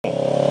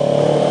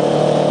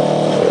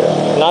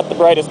not the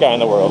brightest guy in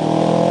the world.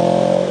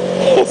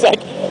 It's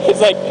like,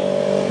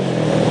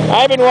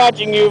 I've been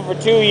watching you for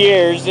 2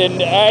 years,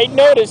 and I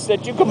noticed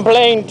that you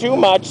complain too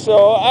much,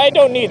 so I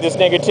don't need this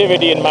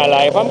negativity in my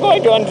life. I'm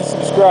going to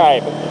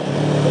unsubscribe.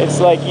 It's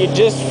like, you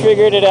just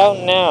figured it out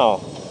now.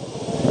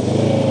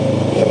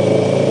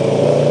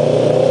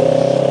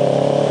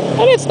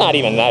 And it's not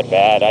even that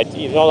bad. I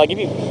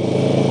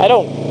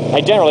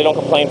generally don't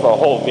complain for a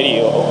whole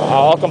video.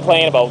 I'll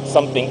complain about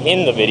something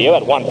in the video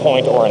at one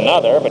point or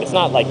another, but it's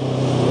not like,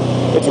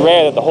 it's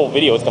rare that the whole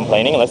video is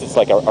complaining, unless it's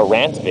like a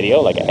rant video,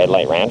 like a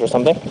headlight rant or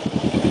something.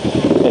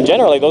 And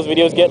generally those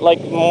videos get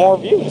like more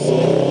views.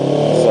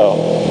 So,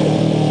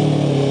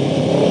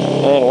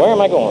 and where am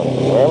I going?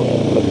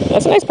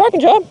 That's a nice parking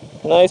job.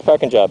 Nice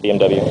parking job,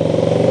 BMW.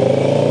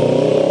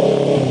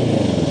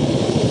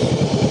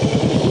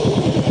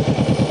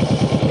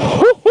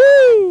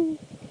 Woohoo!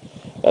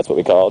 That's what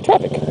we call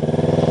traffic.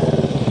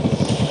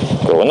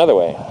 Go another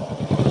way.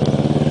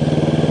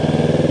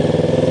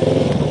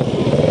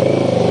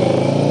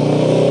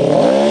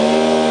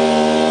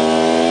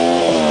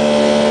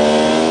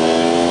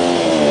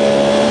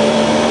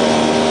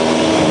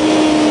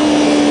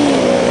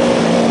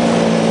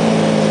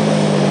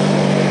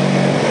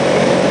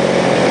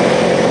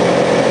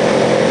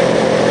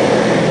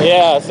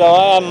 Yeah, so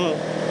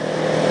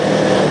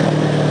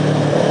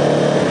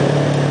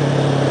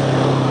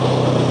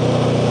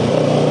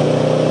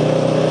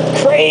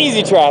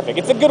crazy traffic.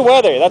 It's a good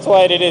weather, that's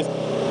why it is.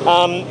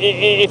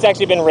 It's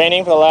actually been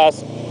raining for the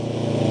last,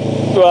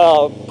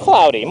 well,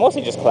 cloudy,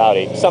 mostly just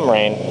cloudy, some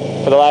rain,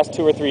 for the last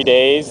 2 or 3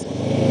 days.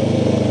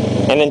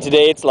 And then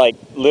today it's like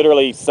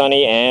literally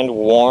sunny and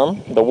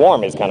warm. The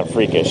warm is kind of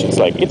freakish. It's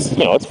like, it's,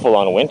 you know, it's full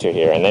on winter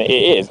here, and then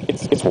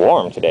it's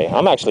warm today.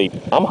 I'm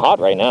hot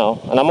right now,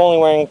 and I'm only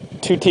wearing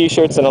 2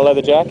 t-shirts and a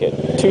leather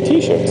jacket. 2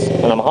 t-shirts,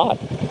 and I'm hot.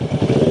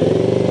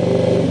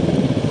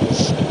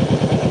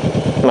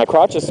 My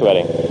crotch is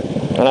sweating.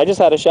 And I just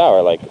had a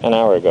shower like an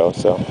hour ago,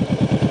 so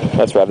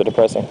that's rather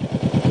depressing.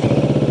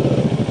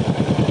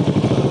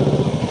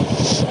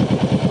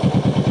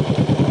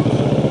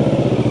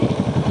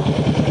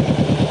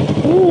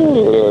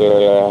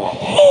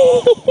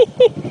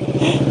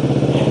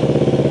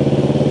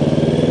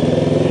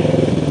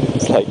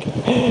 It's like,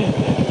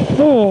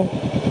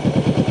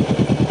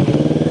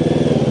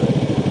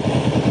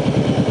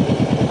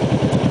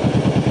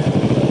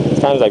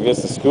 times like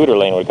this, the scooter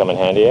lane would come in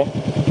handy, eh?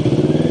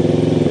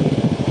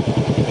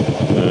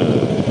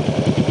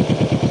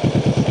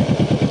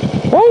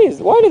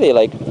 Why do they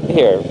like,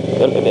 here,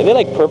 are they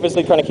like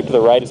purposely trying to keep to the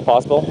right as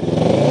possible?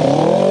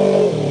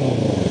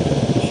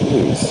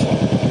 Jeez.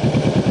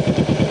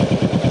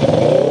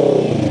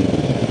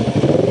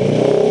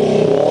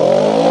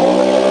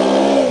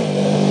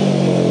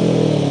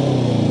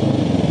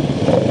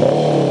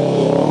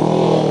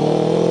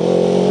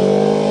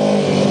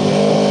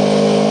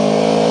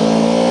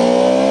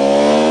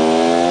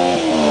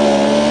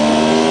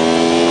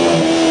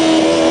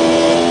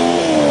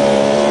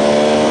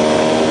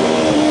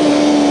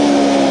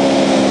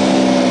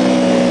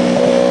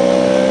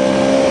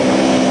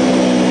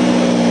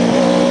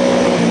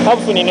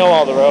 Helps when you know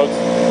all the roads.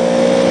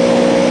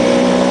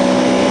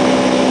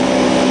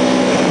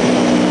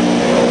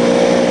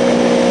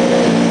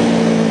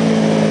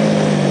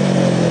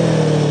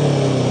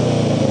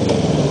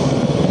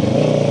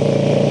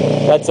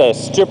 That's a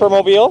stripper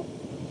mobile,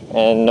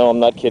 and no, I'm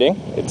not kidding.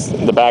 It's,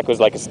 the back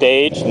was like a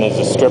stage, and there's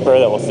a stripper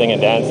that will sing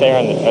and dance there,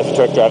 and as the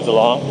truck drives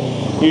along,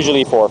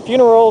 usually for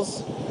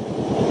funerals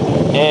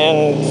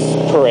and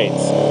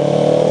parades.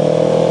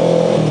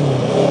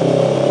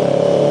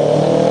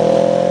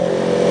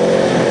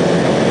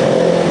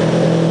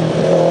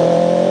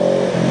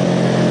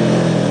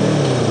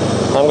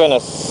 I'm going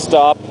to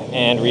stop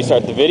and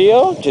restart the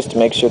video just to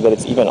make sure that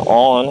it's even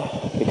on,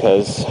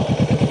 because I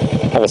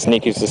have a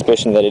sneaky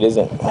suspicion that it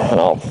isn't, and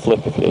I'll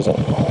flip if it isn't.